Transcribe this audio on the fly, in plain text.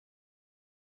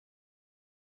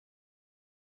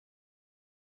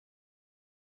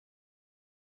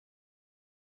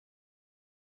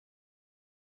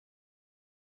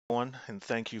everyone, and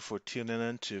thank you for tuning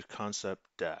in to Concept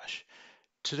Dash.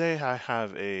 Today I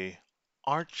have a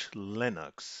Arch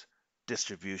Linux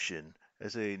distribution.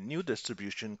 It's a new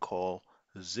distribution called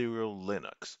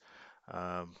Xerolinux.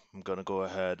 I'm going to go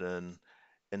ahead and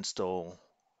install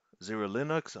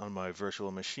Xerolinux on my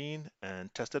virtual machine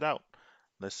and test it out.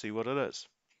 Let's see what it is.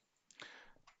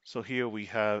 So here we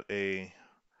have a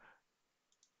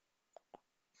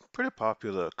pretty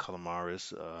popular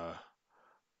Calamaris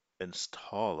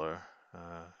installer.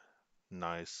 Uh,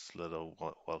 Nice little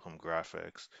welcome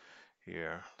graphics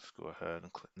here. Let's go ahead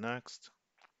and click next.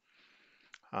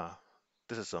 Ah,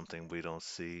 this is something we don't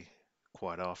see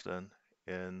quite often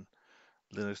in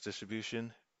Linux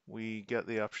distribution. We get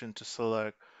the option to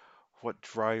select what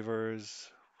drivers,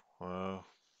 uh,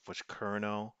 which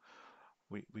kernel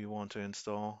we want to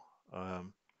install.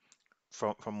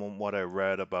 From what I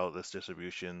read about this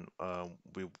distribution,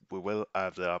 we will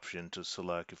have the option to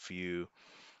select a few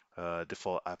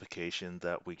default application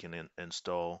that we can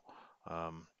install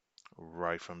um,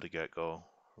 right from the get-go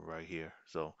right here.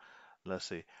 So let's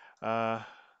see. Uh,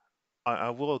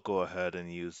 I will go ahead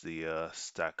and use the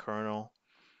stack kernel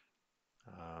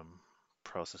um,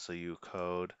 processor U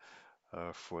code.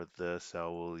 For this,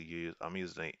 I'm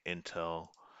using an Intel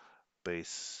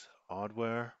base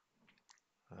hardware.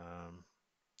 Um,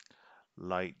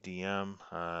 Light DM.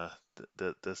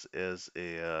 This is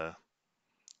a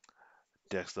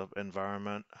desktop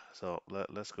environment. So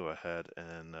let's go ahead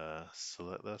and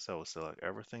select this. I will select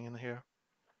everything in here.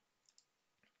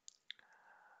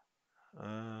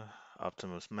 Uh,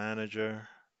 Optimus Manager,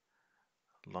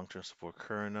 long-term support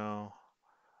kernel,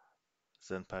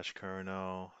 ZenPatch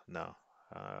kernel. No,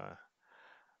 uh,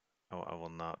 I will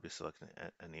not be selecting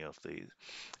any of these.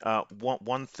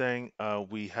 One thing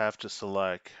we have to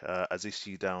select, as you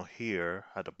see down here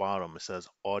at the bottom, it says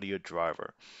audio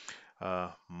driver.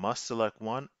 Must select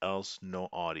one, else no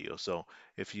audio. So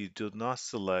if you do not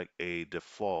select a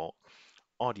default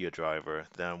audio driver,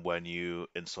 then when you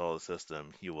install the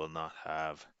system, you will not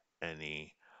have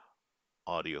any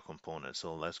audio components.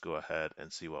 So let's go ahead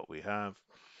and see what we have.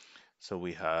 So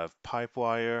we have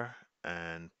Pipewire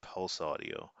and Pulse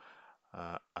Audio.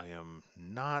 I am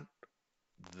not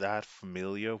that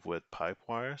familiar with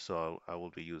Pipewire, so I will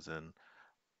be using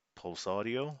Pulse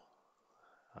Audio.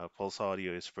 Pulse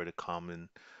Audio is pretty common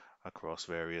across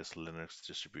various Linux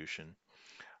distribution.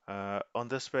 On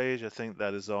this page, I think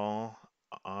that is all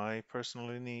I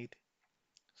personally need.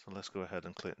 So let's go ahead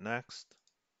and click next.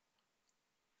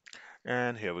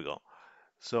 And here we go.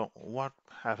 So what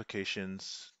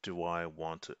applications do I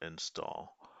want to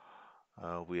install?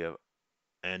 We have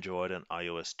Android and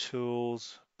iOS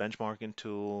tools, benchmarking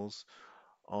tools,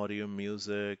 audio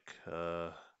music,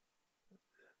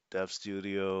 Dev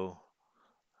Studio.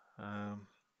 Um,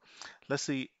 let's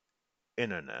see,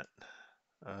 internet.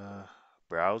 Uh,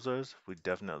 Browsers, we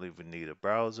definitely would need a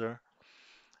browser.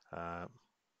 Uh,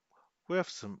 we have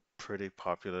some pretty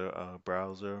popular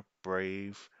browser,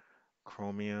 Brave,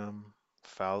 Chromium,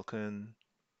 Falcon,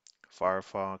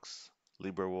 Firefox,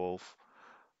 LibreWolf,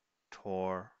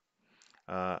 Tor.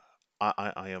 Uh,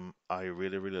 I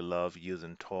really love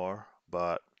using Tor,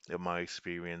 but in my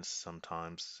experience,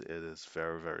 sometimes it is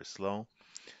very slow.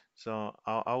 So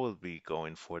I will be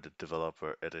going for the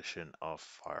developer edition of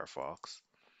Firefox.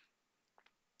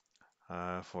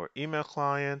 For email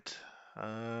client,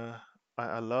 uh,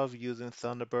 I love using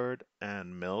Thunderbird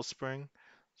and Mailspring.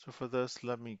 So for this,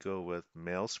 let me go with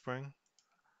Mailspring.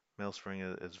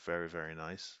 Mailspring is very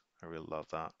nice. I really love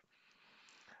that.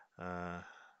 Uh,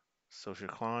 Social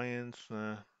clients,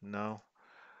 no.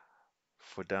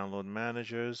 For download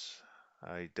managers,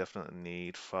 I definitely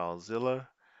need FileZilla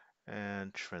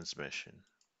and Transmission.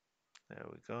 There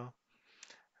we go.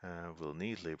 We'll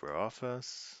need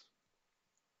LibreOffice.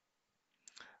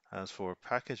 As for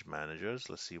package managers,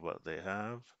 let's see what they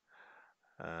have.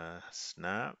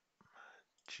 Snap,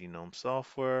 Genome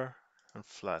Software, and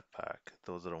Flatpak.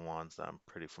 Those are the ones that I'm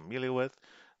pretty familiar with.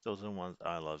 Those are the ones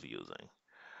I love using.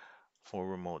 For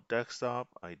remote desktop,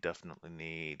 I definitely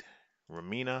need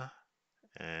Ramina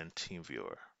and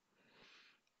TeamViewer.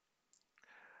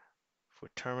 For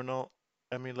terminal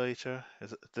emulator,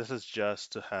 this is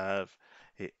just to have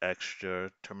a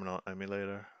extra terminal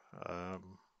emulator.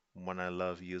 One I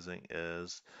love using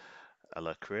is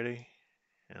Alacrity,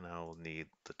 and I will need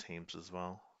the themes as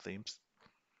well.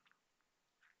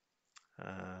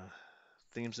 Uh,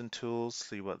 Themes and tools,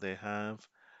 see what they have.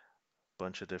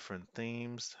 Bunch of different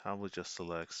themes. I will just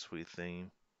select Sweet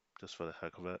Theme, just for the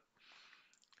heck of it.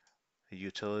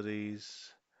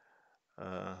 Utilities,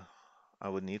 uh, I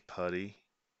would need Putty.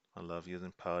 I love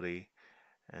using Putty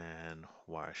and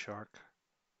Wireshark.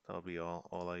 That'll be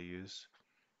all I use.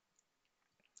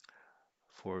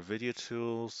 For video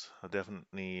tools, I definitely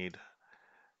need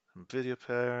some video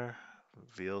player,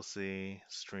 VLC,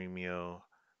 Streamio,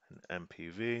 and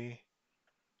MPV.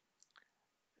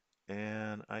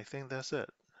 And I think that's it.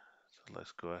 So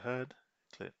let's go ahead,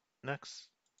 click next,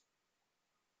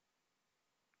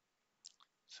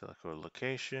 select our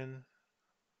location,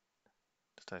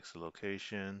 detects the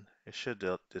location. It should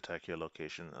detect your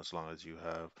location as long as you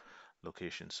have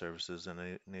location services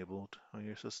enabled on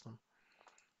your system.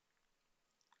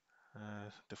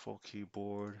 Default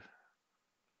keyboard,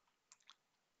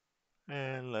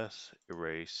 and let's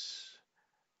erase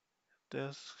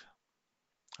disk.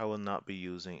 I will not be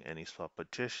using any swap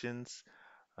partitions.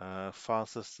 File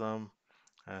system,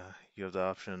 you have the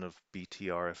option of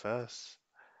BTRFS,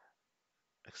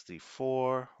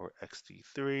 XD4, or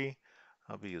XD3.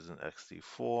 I'll be using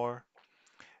XD4.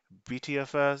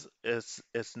 BTFS is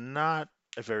it's not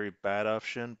a very bad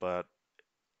option, but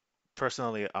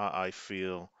personally, I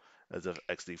feel as if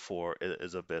XD4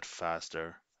 is a bit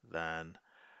faster than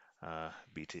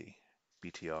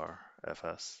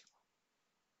BTRFS.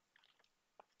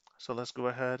 So let's go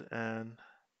ahead and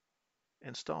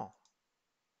install.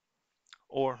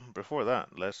 Or before that,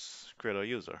 let's create a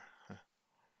user.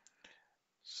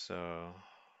 So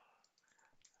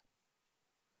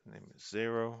name is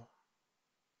 0,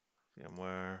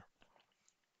 VMware,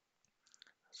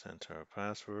 center our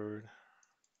password,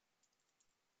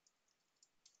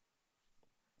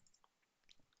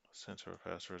 center our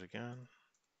password again,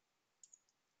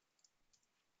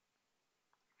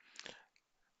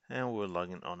 and we'll log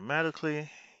in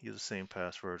automatically. Use the same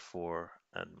password for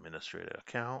administrator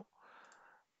account.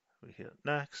 We hit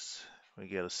next, we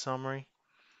get a summary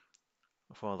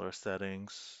of all our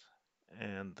settings,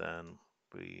 and then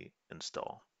we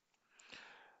install.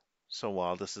 So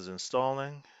while this is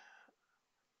installing,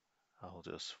 I'll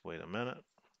just wait a minute.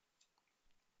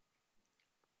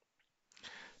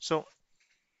 So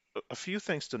a few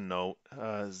things to note.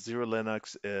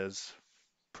 Xerolinux is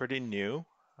pretty new.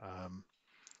 Um,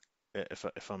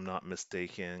 if I'm not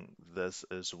mistaken, this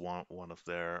is one of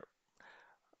their,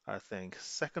 I think,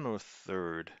 second or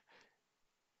third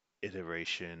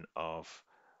iteration of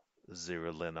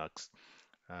Xerolinux.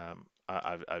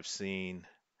 I've seen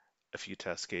a few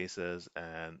test cases,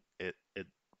 and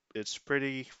it's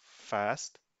pretty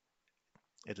fast.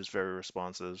 It is very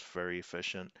responsive, very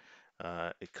efficient.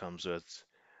 It comes with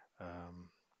um,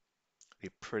 a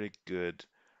pretty good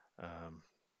um,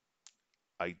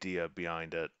 idea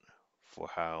behind it for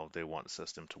how they want the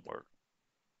system to work.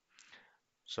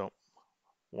 So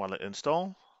while it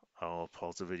installs, I'll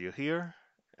pause the video here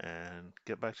and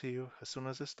get back to you as soon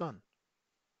as it's done.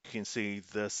 You can see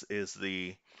this is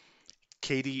the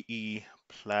KDE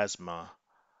Plasma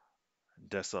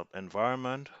desktop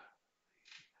environment.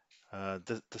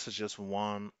 This is just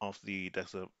one of the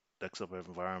desktop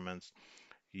environments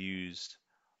used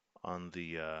on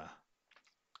the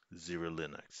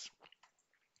Xerolinux.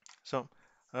 So,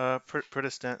 pretty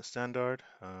standard.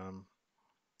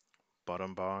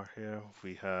 Bottom bar here,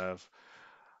 we have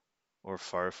our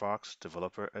Firefox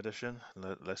Developer Edition.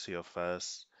 Let's see how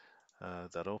fast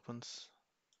that opens.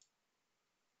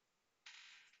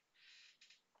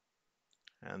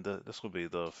 And this will be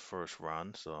the first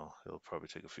run, so it'll probably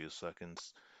take a few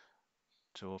seconds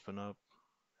to open up.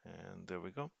 And there we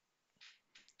go.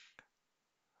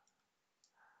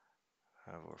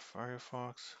 Have our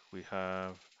Firefox. We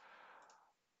have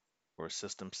our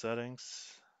system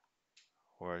settings,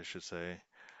 or I should say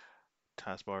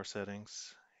taskbar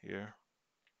settings here.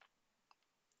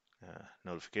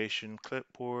 Notification,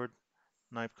 clipboard,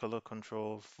 knife color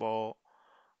control, vault,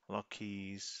 lock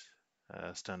keys,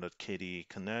 standard KDE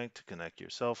Connect to connect your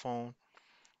cell phone,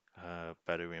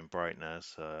 battery and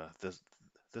brightness.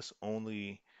 This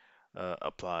only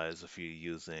applies if you're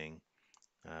using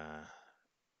uh,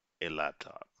 a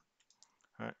laptop.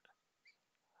 All right,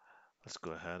 let's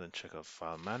go ahead and check out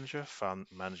File Manager. File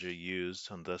Manager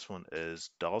used on this one is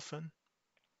Dolphin.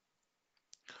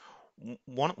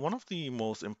 One of the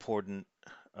most important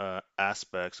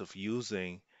aspects of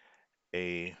using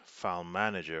a file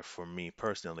manager for me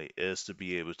personally is to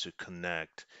be able to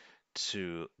connect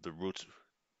to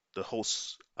the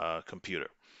host computer.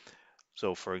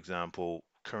 So, for example,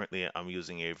 currently I'm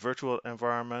using a virtual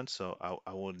environment, so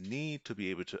I will need to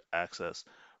be able to access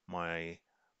my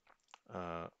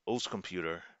host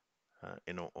computer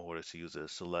in order to use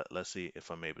this. So let's see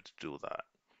if I'm able to do that.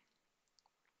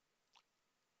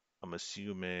 I'm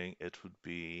assuming it would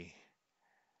be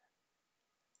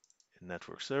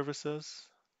network services,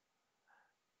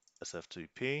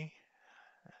 SFTP,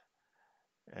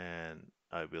 and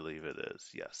I believe it is,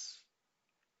 yes.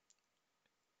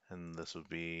 And this would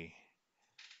be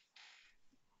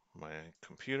my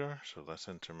computer. So let's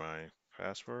enter my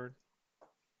password.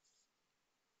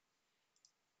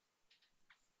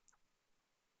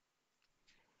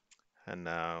 And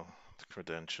now the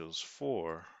credentials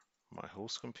for my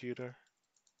host computer.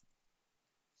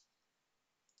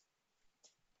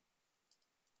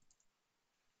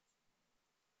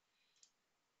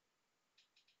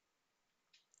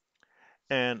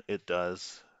 And it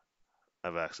does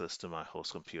have access to my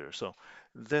host computer. So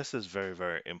this is very,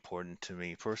 very important to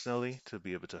me personally to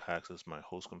be able to access my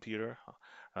host computer.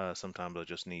 Sometimes I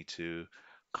just need to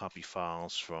copy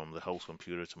files from the host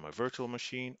computer to my virtual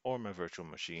machine or my virtual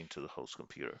machine to the host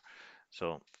computer.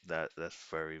 So that's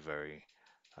very, very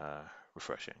uh,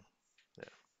 refreshing.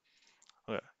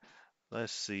 Yeah. Okay.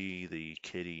 Let's see the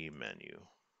KDE menu.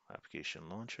 Application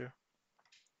launcher.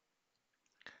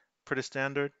 Pretty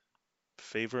standard.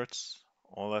 Favorites,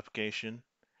 all application,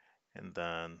 and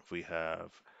then we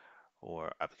have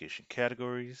our application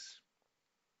categories.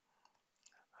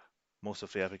 Most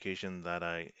of the application that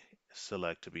I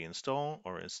select to be installed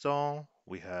or install,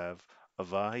 we have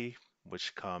Avahi,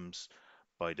 which comes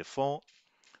by default.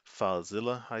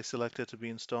 FileZilla I selected to be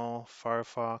installed.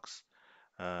 Firefox,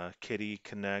 KDE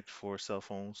Connect for cell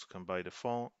phones come by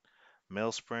default.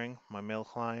 Mailspring, my mail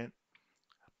client.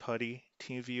 Putty,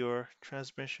 TeamViewer,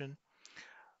 Transmission.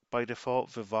 By default,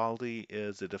 Vivaldi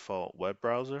is the default web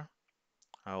browser.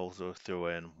 I also throw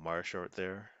in Wireshark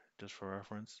there just for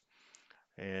reference.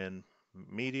 And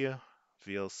media,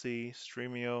 VLC,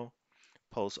 Streamio,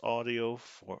 Pulse Audio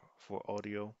for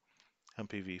audio,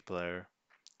 MPV player,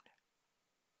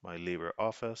 my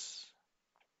LibreOffice,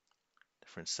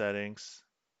 different settings.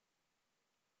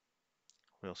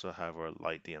 We also have our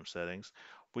Light DM settings.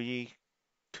 We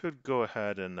could go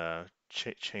ahead and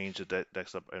change the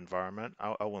desktop environment.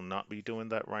 I will not be doing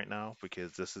that right now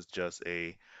because this is just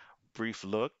a brief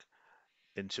look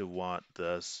into what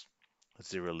this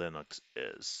Xerolinux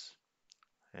is.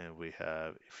 And we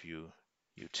have a few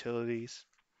utilities.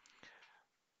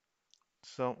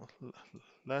 So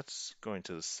let's go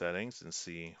into the settings and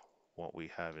see what we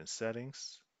have in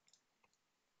settings.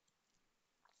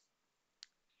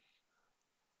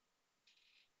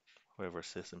 We have our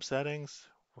system settings.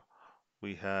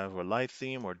 We have a light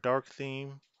theme or dark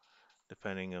theme,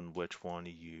 depending on which one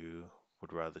you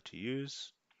would rather to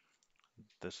use.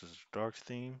 This is dark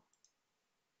theme.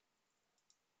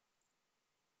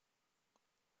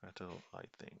 That's a light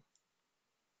theme.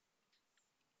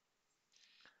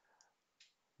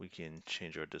 We can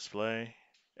change our display.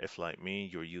 If, like me,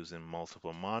 you're using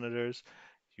multiple monitors,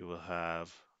 you will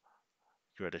have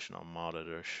your additional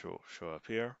monitor show up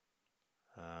here.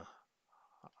 Uh,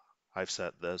 I've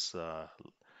set this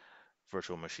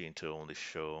virtual machine to only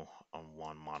show on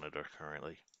one monitor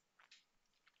currently.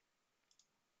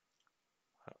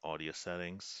 Audio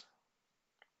settings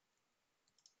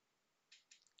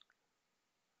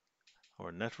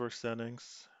or network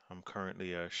settings. I'm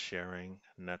currently sharing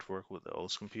network with the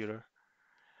host computer.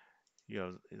 You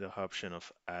have the option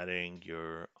of adding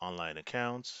your online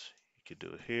accounts. You could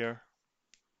do it here.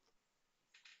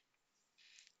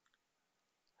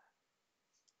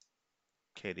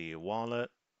 KDE wallet.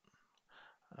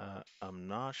 I'm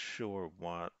not sure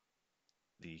what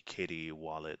the KDE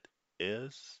wallet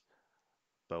is,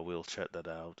 but we'll check that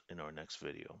out in our next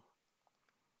video.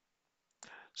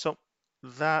 So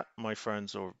that, my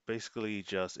friends, are basically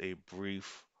just a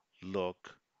brief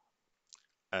look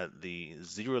at the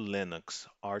Xerolinux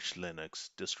Arch Linux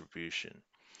distribution.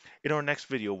 In our next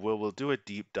video, we will do a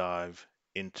deep dive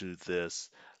into this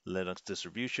Linux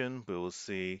distribution. We will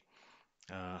see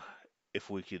uh, if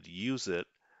we could use it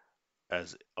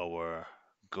as our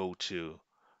go-to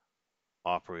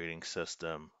operating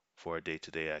system for our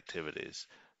day-to-day activities.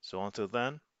 So until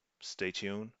then, stay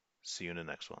tuned. See you in the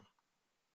next one.